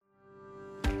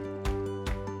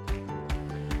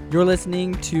You're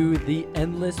listening to The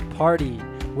Endless Party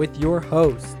with your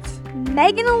hosts,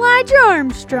 Megan Elijah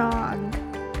Armstrong.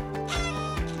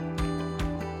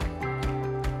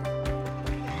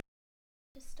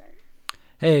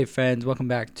 Hey friends, welcome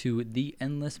back to The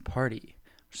Endless Party.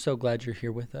 We're so glad you're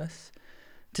here with us.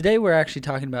 Today we're actually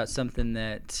talking about something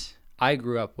that I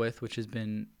grew up with, which has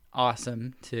been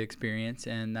awesome to experience,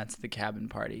 and that's the cabin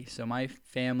party. So my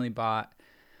family bought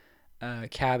a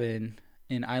cabin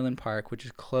in Island Park, which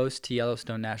is close to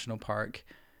Yellowstone National Park,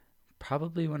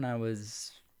 probably when I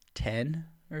was 10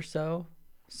 or so.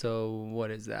 So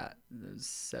what is that? That was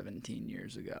 17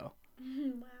 years ago.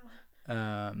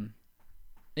 Wow.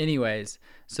 Anyways,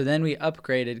 so then we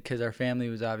upgraded because our family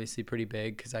was obviously pretty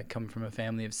big because I come from a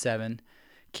family of 7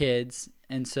 kids.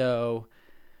 And so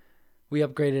we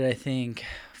upgraded, I think,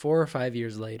 4 or 5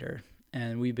 years later.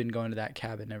 And we've been going to that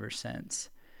cabin ever since.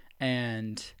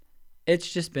 And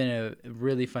it's just been a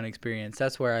really fun experience.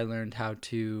 That's where I learned how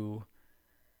to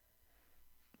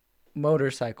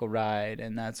motorcycle ride,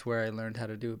 and that's where I learned how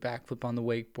to do a backflip on the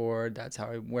wakeboard. That's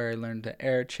where I learned to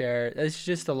air chair. It's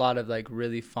just a lot of like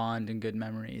really fond and good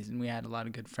memories, and we had a lot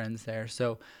of good friends there.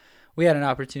 So we had an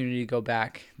opportunity to go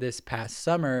back this past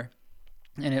summer,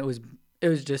 and it was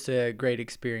just a great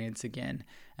experience again.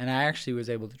 And I actually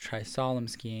was able to try slalom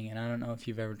skiing, and I don't know if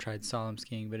you've ever tried slalom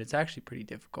skiing, but it's actually pretty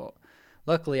difficult.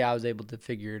 Luckily, I was able to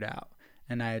figure it out,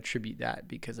 and I attribute that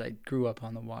because I grew up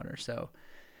on the water. So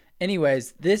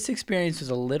anyways, this experience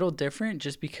was a little different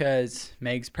just because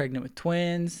Meg's pregnant with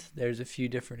twins. There's a few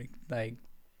different like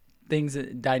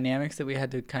dynamics that we had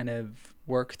to kind of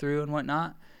work through and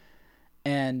whatnot.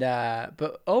 And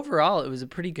but overall, it was a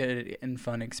pretty good and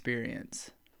fun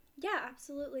experience. Yeah,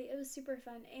 absolutely. It was super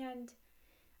fun. And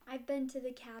I've been to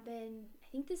the cabin, I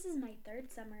think this is my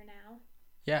 3rd summer now.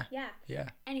 Yeah.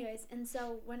 Anyways, and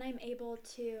so when I'm able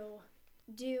to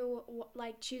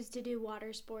choose to do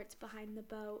water sports behind the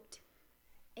boat,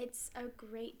 it's a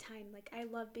great time. Like, I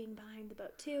love being behind the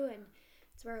boat too, and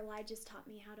it's where Elijah's taught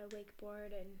me how to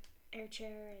wakeboard and air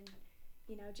chair and,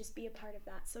 just be a part of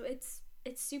that. So it's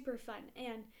super fun.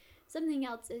 And something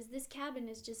else is this cabin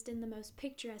is just in the most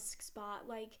picturesque spot.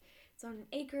 Like, it's on an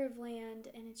acre of land,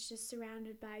 and it's just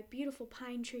surrounded by beautiful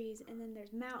pine trees, and then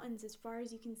there's mountains as far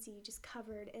as you can see, just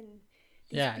covered in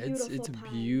it's a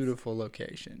pines. beautiful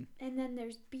location. And then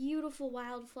there's beautiful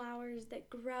wildflowers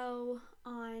that grow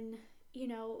on,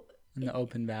 in the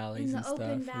open valleys and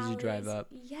stuff as you drive up.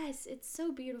 Yes, it's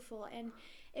so beautiful. And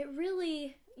it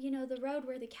really, the road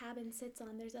where the cabin sits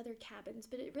on, there's other cabins,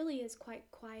 but it really is quite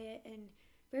quiet and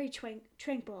very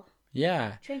tranquil.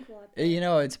 Yeah. Tranquil up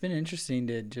there. It's been interesting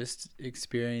to just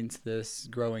experience this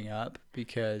growing up,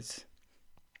 because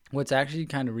what's actually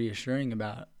kind of reassuring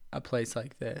about a place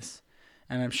like this,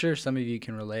 and I'm sure some of you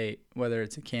can relate, whether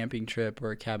it's a camping trip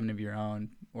or a cabin of your own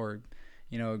or,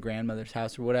 a grandmother's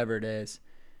house or whatever it is,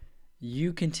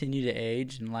 you continue to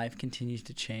age and life continues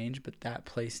to change, but that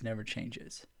place never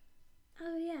changes.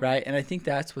 Oh, yeah. Right? And I think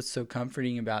that's what's so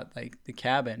comforting about, like, the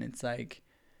cabin. It's like,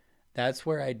 that's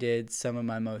where I did some of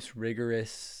my most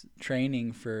rigorous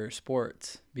training for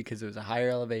sports, because it was a higher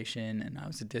elevation and I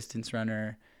was a distance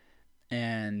runner.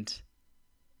 And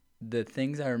the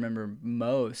things I remember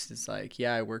most is like,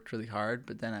 yeah, I worked really hard,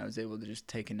 but then I was able to just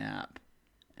take a nap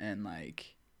and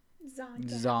like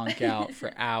zonk out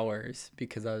for hours,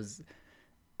 because I was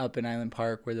up in Island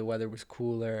Park where the weather was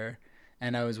cooler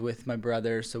and I was with my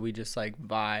brother. So we just like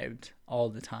vibed all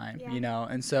the time,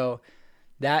 And so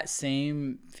that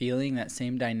same feeling, that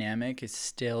same dynamic is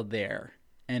still there,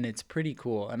 and it's pretty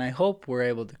cool. And I hope we're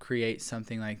able to create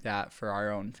something like that for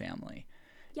our own family.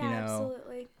 Yeah,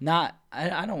 absolutely.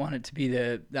 I don't want it to be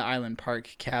the Island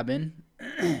Park cabin.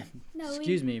 No,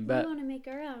 Excuse me, but we want to make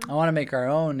our own. I want to make our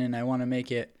own, and I want to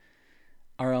make it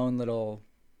our own little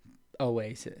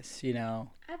oasis,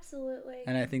 Absolutely.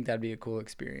 And I think that'd be a cool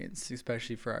experience,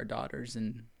 especially for our daughters,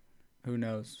 and who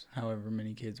knows, however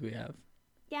many kids we have.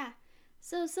 Yeah.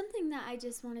 So something that I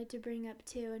just wanted to bring up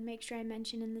too and make sure I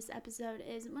mention in this episode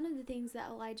is one of the things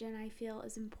that Elijah and I feel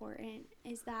is important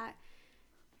is that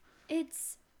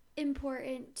it's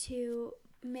important to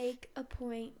make a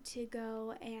point to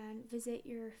go and visit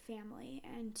your family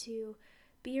and to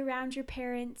be around your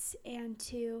parents and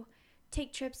to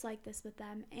take trips like this with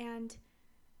them. And,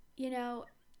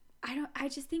 I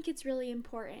just think it's really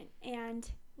important. And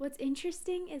what's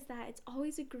interesting is that it's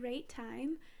always a great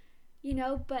time,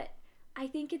 but I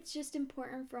think it's just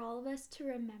important for all of us to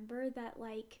remember that,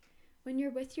 like, when you're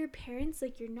with your parents,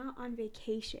 like, you're not on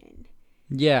vacation.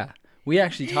 Yeah. We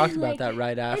actually talked about Like, that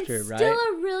right after, it's right? still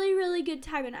a really, really good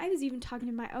time. And I was even talking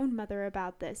to my own mother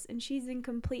about this, and she's in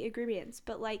complete agreement.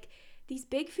 But like, these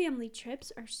big family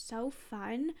trips are so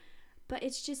fun, but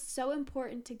it's just so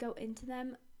important to go into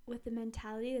them with the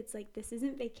mentality that's like, this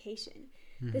isn't vacation.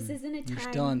 This isn't a time.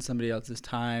 You're still on somebody else's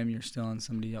time. You're still on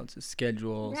somebody else's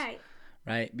schedules.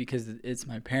 Right? Because it's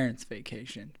my parents'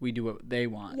 vacation. We do what they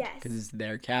want. Yes. Because it's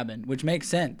their cabin, which makes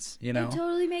sense, you know? It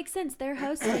totally makes sense. They're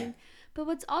hosting. But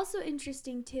what's also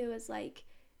interesting, too, is, like,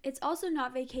 it's also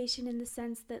not vacation in the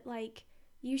sense that, like,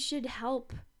 you should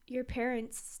help your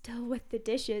parents still with the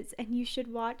dishes, and you should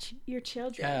watch your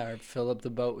children. Yeah, or fill up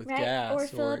the boat with gas. Or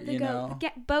fill up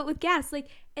the boat with gas. Like,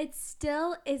 it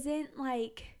still isn't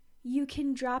like you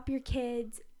can drop your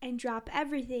kids and drop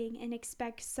everything and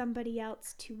expect somebody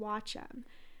else to watch them.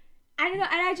 I don't know,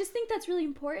 and I just think that's really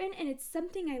important, and it's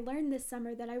something I learned this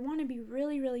summer that I want to be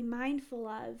really, really mindful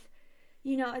of,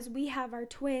 you know, as we have our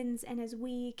twins and as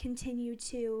we continue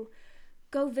to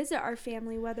go visit our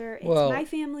family, whether it's my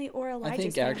family or Elijah's family.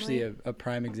 I think actually a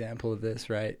prime example of this,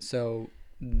 right? So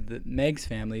Meg's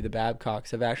family, the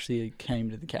Babcocks, have actually came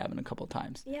to the cabin a couple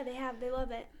times. Yeah, they have. They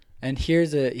love it. And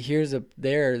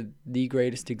they're the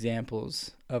greatest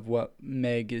examples of what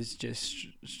Meg is just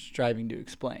striving to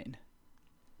explain.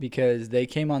 Because they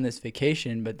came on this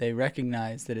vacation, but they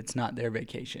recognize that it's not their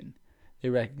vacation. They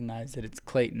recognize that it's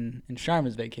Clayton and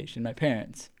Sharma's vacation, my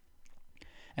parents.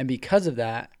 And because of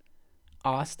that,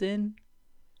 Austin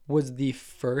was the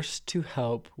first to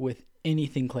help with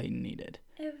anything Clayton needed.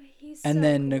 And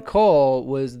then Nicole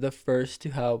was the first to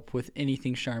help with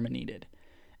anything Sharma needed.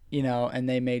 You know, and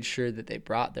they made sure that they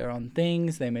brought their own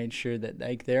things. They made sure that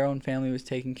like their own family was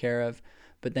taken care of.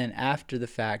 But then after the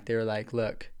fact, they were like,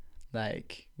 look,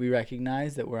 like we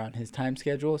recognize that we're on his time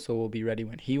schedule, so we'll be ready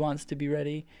when he wants to be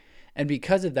ready. And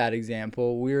because of that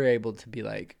example, we were able to be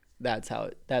like, that's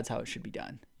how it should be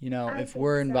done. You know, if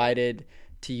we're invited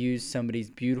to use somebody's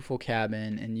beautiful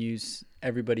cabin and use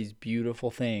everybody's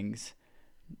beautiful things,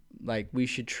 like we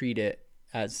should treat it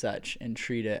as such and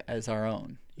treat it as our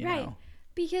own, you know?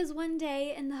 Because one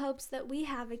day, in the hopes that we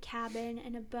have a cabin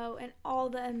and a boat and all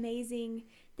the amazing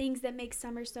things that make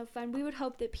summer so fun, we would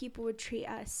hope that people would treat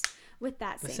us with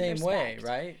that same respect. Way,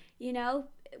 right? You know,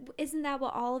 isn't that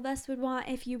what all of us would want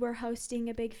if you were hosting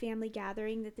a big family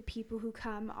gathering, that the people who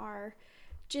come are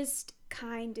just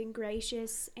kind and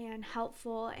gracious and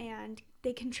helpful and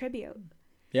they contribute?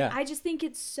 Yeah. I just think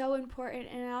it's so important,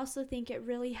 and I also think it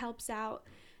really helps out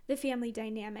the family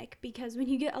dynamic, because when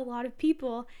you get a lot of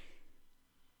people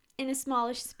in a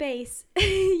smallish space,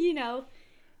 you know.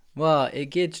 Well, it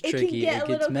gets tricky. It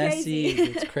gets messy.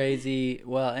 It gets crazy.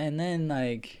 Well, and then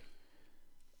like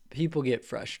people get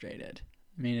frustrated.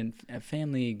 I mean, in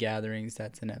family gatherings,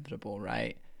 that's inevitable,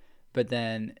 right? But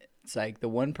then it's like the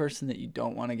one person that you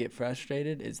don't want to get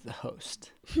frustrated is the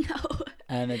host. No.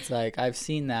 And it's like I've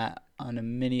seen that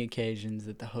on many occasions,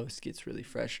 that the host gets really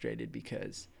frustrated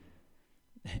because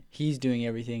he's doing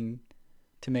everything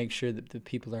to make sure that the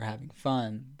people are having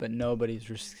fun, but nobody's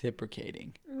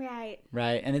reciprocating. Right.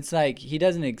 And it's like he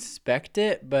doesn't expect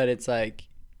it, but it's like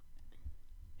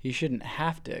he shouldn't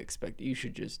have to expect it. You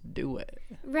should just do it.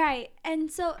 Right. And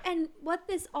what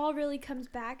this all really comes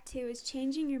back to is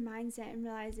changing your mindset and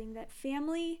realizing that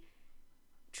family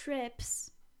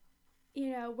trips,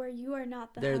 you know, where you are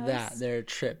not the host. They're a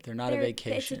trip. They're not a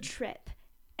vacation. It's a trip,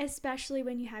 especially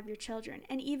when you have your children.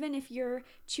 And even if you're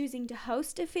choosing to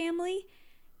host a family,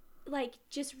 like,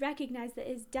 just recognize that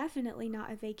it's definitely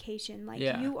not a vacation. Like,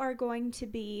 you are going to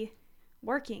be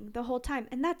working the whole time,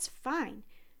 and that's fine.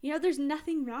 You know, there's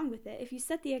nothing wrong with it. If you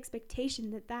set the expectation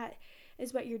that that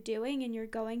is what you're doing and you're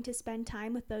going to spend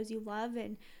time with those you love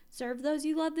and serve those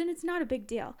you love, then it's not a big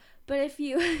deal. But if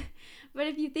you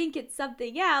think it's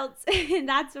something else,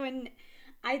 that's when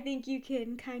I think you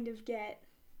can kind of get.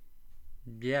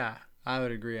 Yeah, I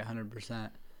would agree 100%.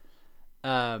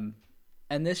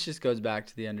 And this just goes back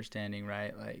to the understanding,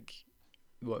 right? Like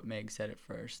what Meg said at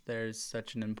first. There's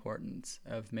such an importance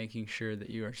of making sure that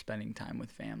you are spending time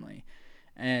with family.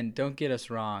 And don't get us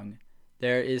wrong.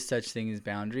 There is such thing as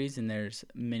boundaries, and there's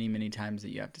many, many times that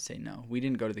you have to say no. We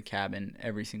didn't go to the cabin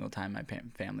every single time my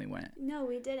family went. No,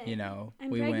 we didn't. You know,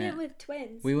 I'm pregnant with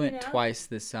twins. We went twice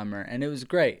this summer, and it was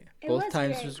great. Both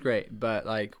times was great, but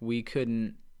like we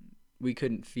couldn't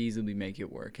feasibly make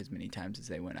it work as many times as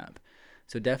they went up.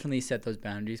 So definitely set those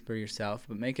boundaries for yourself,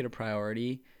 but make it a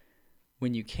priority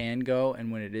when you can go and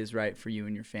when it is right for you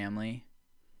and your family.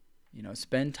 You know,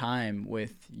 spend time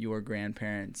with your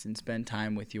grandparents and spend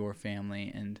time with your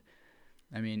family. And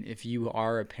I mean, if you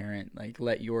are a parent, like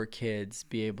let your kids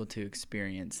be able to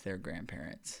experience their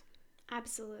grandparents.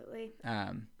 Absolutely.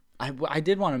 I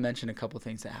did want to mention a couple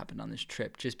things that happened on this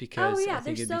trip just Oh because I yeah,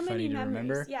 think there's it'd so be many funny to memories.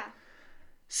 remember. Yeah.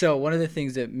 So one of the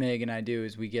things that Meg and I do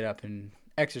is we get up and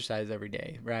exercise every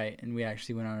day, right? And we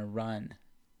actually went on a run.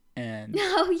 And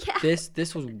Oh yeah.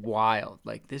 this was wild.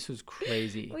 Like, this was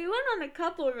crazy. We went on a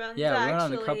couple runs. Yeah, we actually, went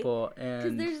on a couple, because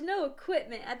and there's no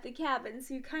equipment at the cabin,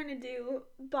 so you kind of do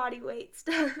body weight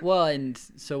stuff. well, and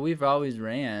so we've always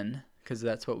ran because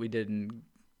that's what we did in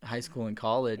high school and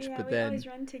college. Yeah, but we then always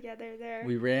run together there.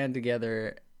 we ran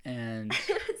together, and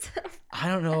I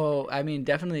don't know. I mean,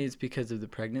 definitely it's because of the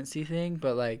pregnancy thing,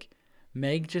 but like,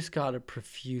 Meg just got a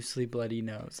profusely bloody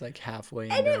nose like halfway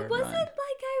into And her it wasn't run. like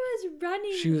I was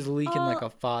running. She was leaking like all-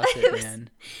 a faucet, it was- man.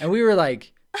 And we were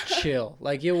like, chill.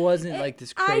 Like, it wasn't like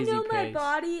this crazy I know pace. my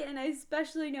body, and I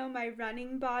especially know my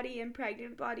running body and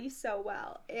pregnant body so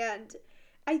well. And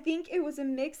I think it was a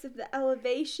mix of the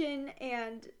elevation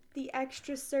and the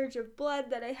extra surge of blood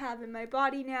that I have in my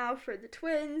body now for the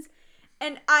twins.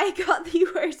 And I got the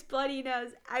worst bloody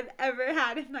nose I've ever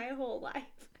had in my whole life.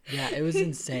 Yeah, it was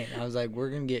insane. I was like, we're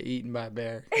going to get eaten by a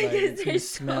bear. Like, Because it's going to there's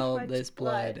so smell much this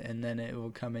blood, blood. and then it will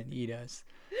come and eat us.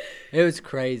 It was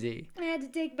crazy. I had to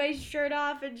take my shirt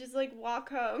off and just like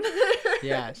walk home.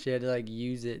 Yeah, she had to like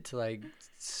use it to like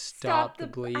stop the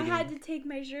bleeding. I had to take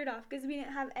my shirt off because we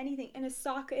didn't have anything. In a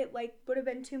sock, it like would have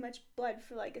been too much blood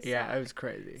for like a sock. Yeah, it was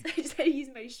crazy. So I just had to use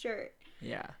my shirt.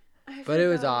 Yeah, I but it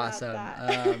was forgot awesome. about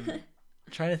that.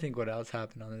 Trying to think what else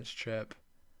happened on this trip.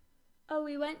 Oh,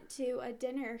 we went to a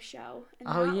dinner show. And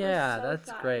Oh that was yeah, so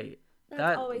that's fun. great.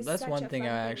 Always That's such one a thing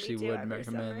fun I we actually do would every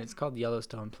recommend. summer. It's called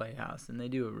Yellowstone Playhouse, and they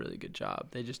do a really good job.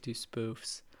 They just do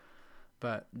spoofs,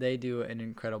 but they do an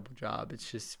incredible job.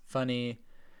 It's just funny.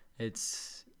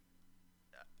 It's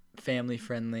family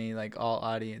friendly, like all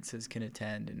audiences can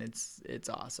attend, and it's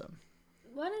awesome.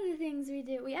 One of the things we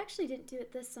do, we actually didn't do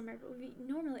it this summer, but we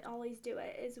normally always do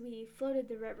it, is we floated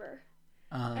the river.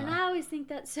 And I always think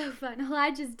that's so fun.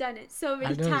 Elijah's done it so many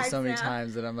I've times done it so many now.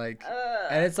 times that I'm like,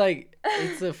 and it's like,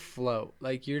 it's a float.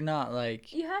 Like, you're not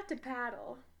like, You have to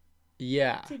paddle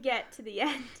yeah, to get to the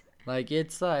end. like,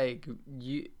 it's like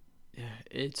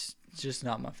it's just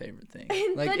not my favorite thing.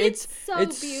 Like, But it's so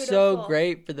so beautiful.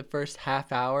 great for the first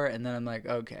half hour, and then I'm like,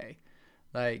 okay,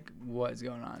 like, what's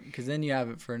going on? Because then you have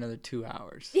it for another 2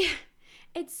 hours. Yeah,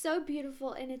 it's so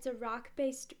beautiful, and it's a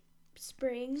rock-based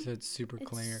spring. So it's super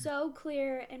clear. It's so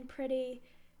clear and pretty,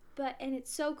 and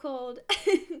it's so cold.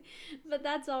 But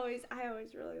I always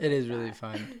really like It is that. really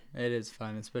fun. It is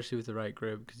fun, especially with the right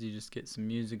group, because you just get some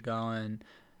music going,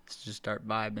 just start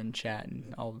vibing,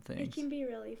 chatting, all the It things. can be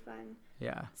really fun.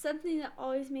 Yeah. Something that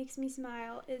always makes me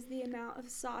smile is the amount of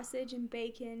sausage and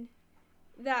bacon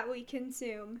that we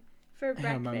consume for Yeah,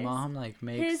 breakfast. my mom like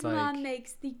makes His like mom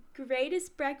makes the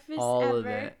greatest breakfast all ever. of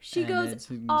it, She and goes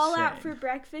it's all out insane. for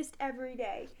breakfast every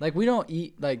day. Like, we don't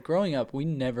eat, like, growing up, we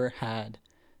never had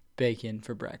bacon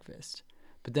for breakfast.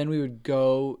 But then we would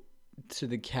go to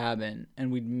the cabin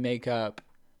and we'd make up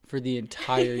for the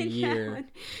entire year.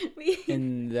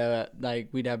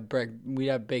 We'd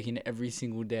have bacon every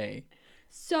single day.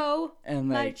 So And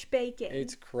like, much bacon.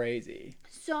 it's crazy.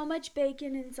 So much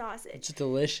bacon and sausage. It's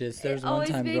delicious. There's It one always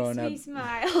time makes growing me up,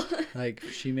 smile. like,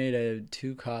 she made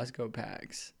 2 Costco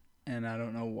packs. And I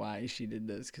don't know why she did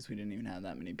this, because we didn't even have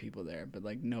that many people there. But,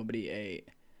 like, nobody ate.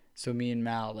 So me and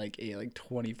Mal, like, ate, like,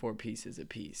 24 pieces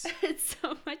apiece. It's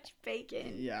so much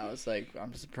bacon. Yeah, I was like,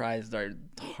 I'm surprised our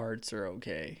hearts are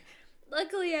okay.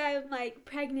 Luckily, I'm like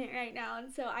pregnant right now,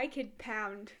 and so I could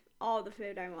pound all the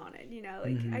food I wanted. You know,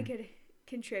 like I could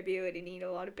contribute and eat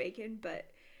a lot of bacon, but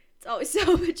it's always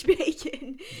so much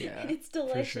bacon. Yeah, and it's for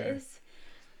delicious. sure.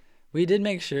 We did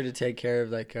make sure to take care of,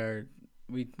 like,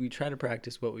 we try to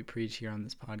practice what we preach here on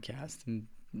this podcast, and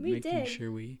We making did.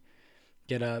 sure we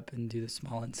get up and do the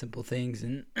small and simple things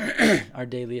and our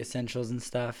daily essentials and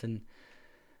stuff. And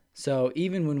so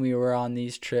even when we were on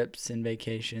these trips and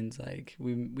vacations, like,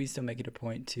 we still make it a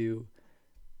point to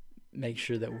make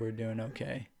sure that we're doing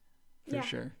okay, for Yeah.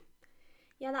 sure.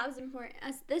 Yeah, that was important.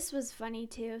 This was funny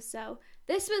too. So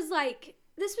this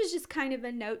was just kind of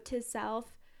a note to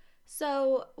self.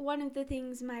 So one of the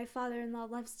things my father-in-law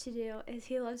loves to do is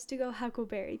he loves to go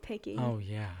huckleberry picking. Oh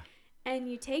yeah, And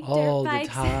you take all dirt the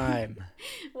bikes. time,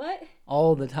 What?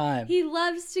 all the time. He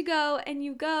loves to go, and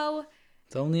you go.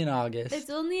 It's only in August. It's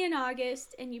only in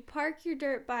August, and you park your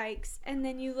dirt bikes, and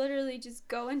then you literally just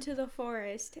go into the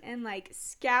forest and like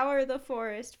scour the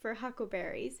forest for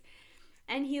huckleberries.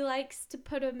 And he likes to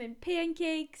put them in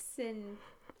pancakes and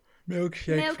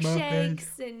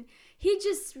milkshakes, and he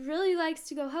just really likes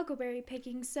to go huckleberry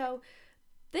picking. So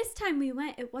this time we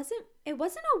went, it wasn't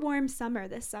a warm summer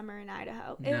this summer in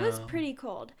Idaho. It was No. pretty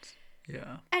cold.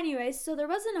 Yeah. Anyways, so there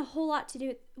wasn't a whole lot to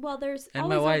do. Well, there's And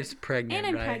always my wife's pregnant, and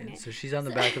I'm right? pregnant. So she's on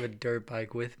the back of a dirt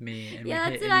bike with me, and Yeah,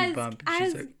 we that's hit what any bump, and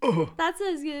she's like, oh. That's what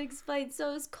I was gonna explain.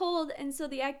 So it was cold, and so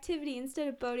the activity, instead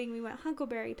of boating, we went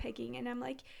huckleberry picking, and I'm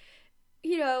like,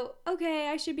 okay,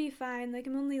 I should be fine. Like,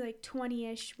 I'm only like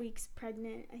 20-ish weeks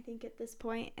pregnant, I think, at this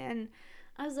point, and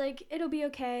I was like, it'll be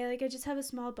okay. Like, I just have a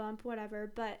small bump,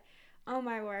 whatever. But oh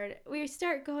my word, we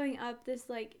start going up this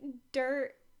like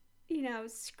dirt,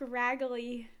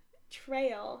 scraggly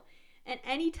trail, and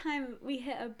anytime we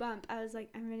hit a bump, I was like,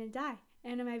 I'm gonna die,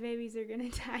 and my babies are gonna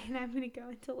die, and I'm gonna go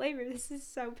into labor. This is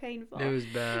so painful. It was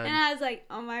bad. And I was like,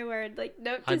 oh my word, like,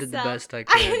 note to I did self, the best I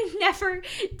could. I'm never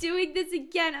doing this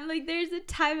again. I'm like, there's a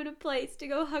time and a place to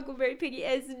go huckleberry picking.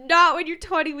 It's not when you're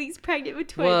 20 weeks pregnant with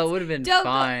twins. Well, it would have been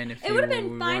fine if we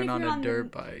weren't on a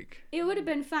dirt bike. It would have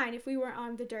been fine if we weren't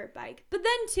on the dirt bike. But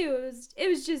then, too, it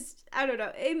was just, I don't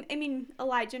know. I mean,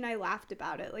 Elijah and I laughed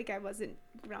about it. Like, I wasn't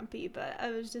grumpy, but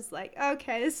I was just like,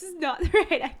 okay, this is not the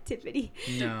right activity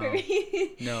for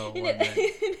me. No,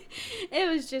 it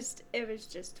was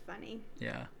just funny.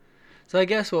 Yeah. So I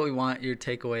guess what we want your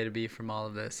takeaway to be from all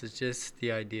of this is just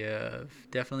the idea of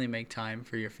definitely make time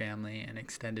for your family and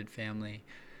extended family.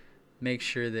 Make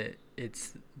sure that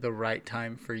it's the right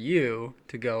time for you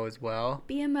to go as well.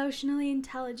 Be emotionally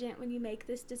intelligent when you make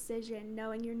this decision,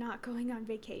 knowing you're not going on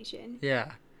vacation.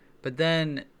 Yeah. But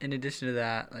then, in addition to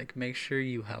that, like, make sure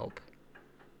you help.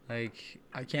 Like,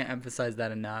 I can't emphasize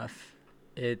that enough.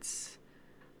 It's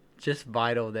just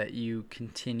vital that you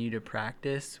continue to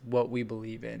practice what we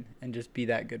believe in and just be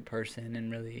that good person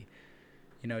and really,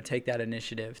 take that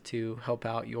initiative to help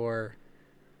out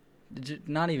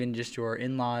not even just your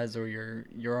in-laws or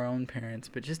your own parents,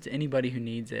 but just anybody who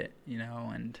needs it,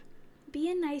 and be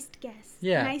a nice guest.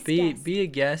 Yeah, be a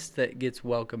guest that gets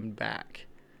welcomed back.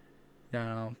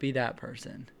 Be that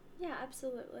person. Yeah,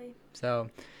 absolutely. So,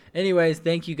 anyways,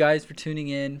 thank you guys for tuning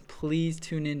in. Please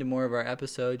tune in to more of our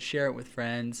episodes. Share it with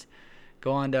friends.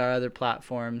 Go on to our other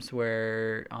platforms.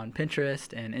 We're on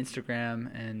Pinterest and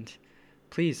Instagram. And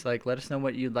please, let us know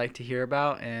what you'd like to hear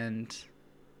about and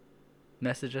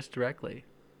message us directly.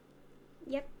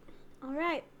 Yep. All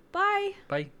right. Bye.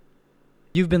 Bye.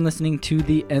 You've been listening to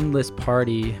The Endless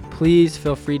Party. Please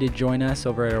feel free to join us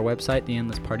over at our website,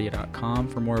 theendlessparty.com,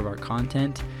 for more of our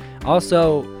content.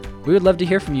 Also, we would love to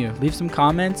hear from you. Leave some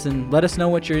comments and let us know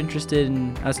what you're interested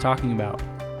in us talking about.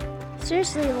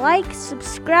 Seriously,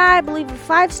 subscribe, leave a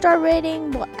 5-star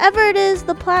rating, whatever it is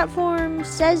the platform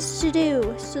says to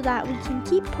do, so that we can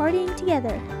keep partying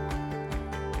together.